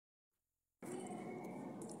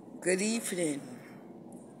Good evening.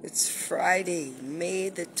 It's Friday, May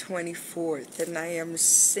the 24th, and I am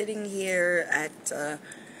sitting here at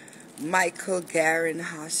Michael Garron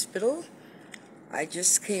Hospital. I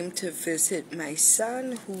just came to visit my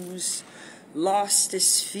son who's lost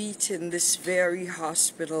his feet in this very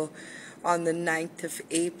hospital on the 9th of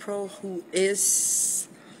April, who is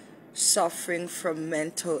suffering from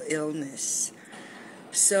mental illness.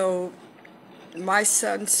 So my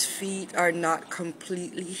son's feet are not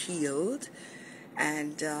completely healed,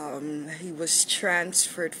 and he was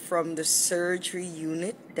transferred from the surgery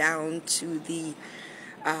unit down to the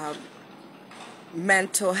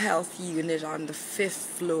mental health unit on the 5th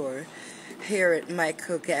floor here at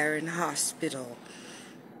Michael Garron Hospital.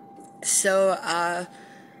 So,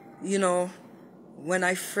 when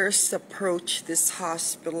I first approached this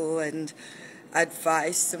hospital and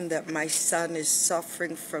advised them that my son is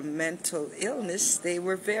suffering from mental illness, they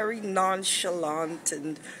were very nonchalant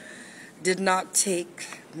and did not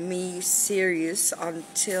take me serious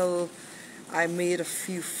until I made a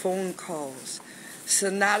few phone calls. So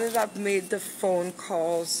now that I've made the phone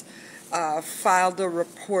calls, filed a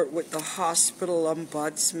report with the hospital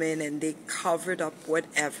ombudsman, and they covered up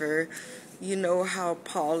whatever. You know how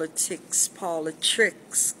politics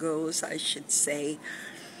goes, I should say.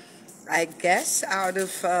 I guess out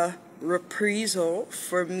of reprisal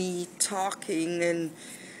for me talking and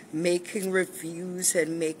making reviews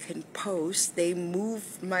and making posts, they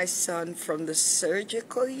moved my son from the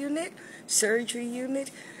surgery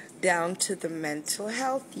unit, down to the mental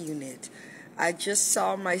health unit. I just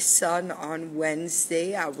saw my son on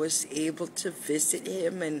Wednesday. I was able to visit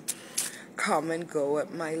him and come and go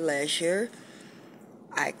at my leisure.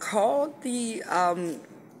 I called the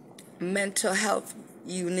mental health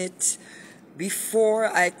unit before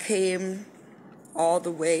I came all the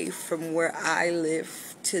way from where I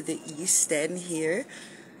live to the East End here.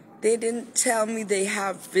 They didn't tell me they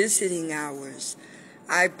have visiting hours.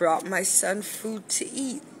 I brought my son food to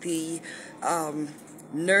eat. The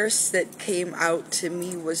nurse that came out to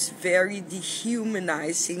me was very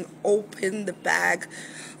dehumanizing, opened the bag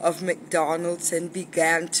of McDonald's and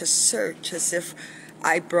began to search as if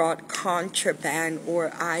I brought contraband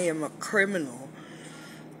or I am a criminal.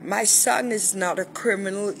 My son is not a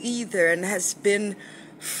criminal either and has been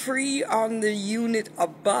free on the unit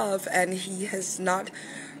above, and he has not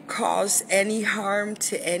caused any harm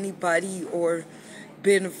to anybody or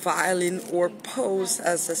been violent or posed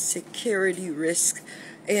as a security risk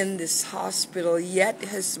in this hospital. Yet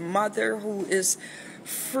his mother, who is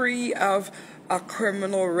free of a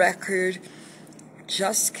criminal record,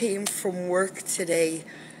 just came from work today.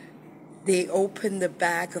 They opened the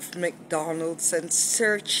bag of McDonald's and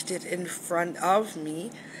searched it in front of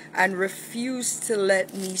me and refused to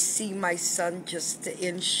let me see my son just to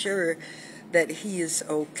ensure that he is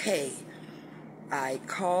okay. I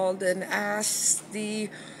called and asked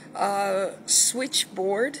the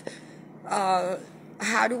switchboard, how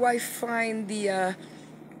do I find the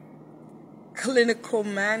clinical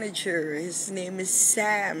manager? His name is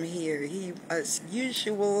Sam here. He, as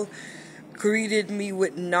usual, greeted me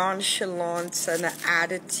with nonchalance and an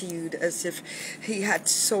attitude as if he had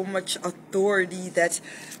so much authority that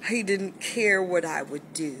he didn't care what I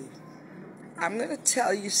would do. I'm going to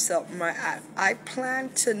tell you something. I plan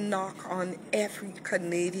to knock on every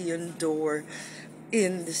Canadian door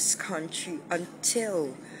in this country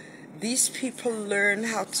until these people learn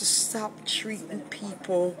how to stop treating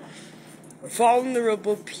people,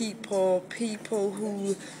 vulnerable people, people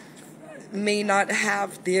who may not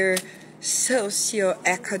have their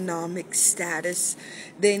socioeconomic status.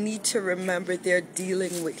 They need to remember they're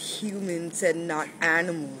dealing with humans and not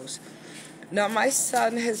animals. Now, my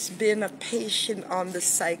son has been a patient on the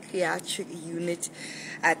psychiatric unit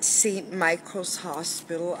at St. Michael's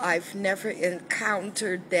Hospital. I've never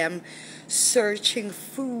encountered them searching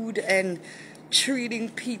food and treating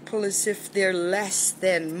people as if they're less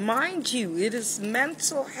than. Mind you, it is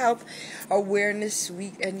Mental Health Awareness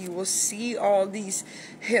Week, and you will see all these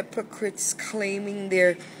hypocrites claiming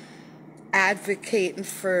they're advocating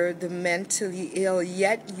for the mentally ill,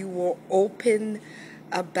 yet you will open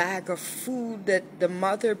a bag of food that the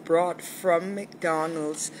mother brought from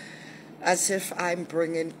McDonald's as if I'm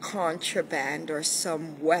bringing contraband or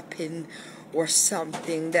some weapon or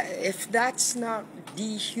something. That if that's not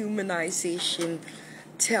dehumanization,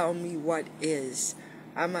 tell me what is.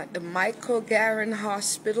 I'm at the Michael Garron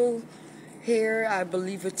Hospital here. I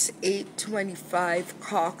believe it's 825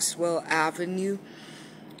 Coxwell Avenue.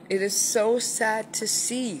 It is so sad to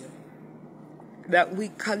see that we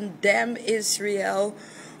condemn Israel,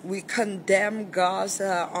 we condemn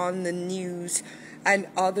Gaza on the news, and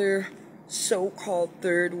other so-called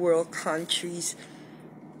third world countries,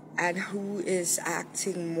 and who is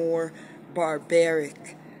acting more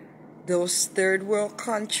barbaric? Those third world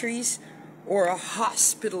countries, or a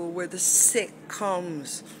hospital where the sick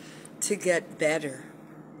comes to get better?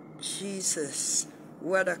 Jesus,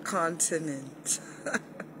 what a continent.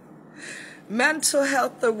 Mental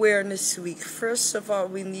Health Awareness Week. First of all,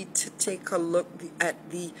 we need to take a look at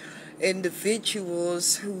the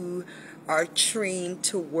individuals who are trained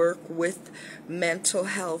to work with mental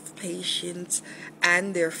health patients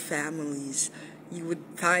and their families. You would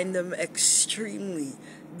find them extremely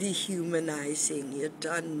dehumanizing. You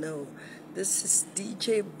don't know. This is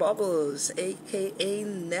DJ Bubbles, aka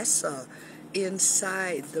Nessa,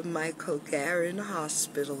 inside the Michael Garron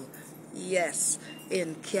Hospital. Yes,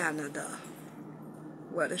 in Canada.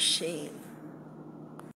 What a shame.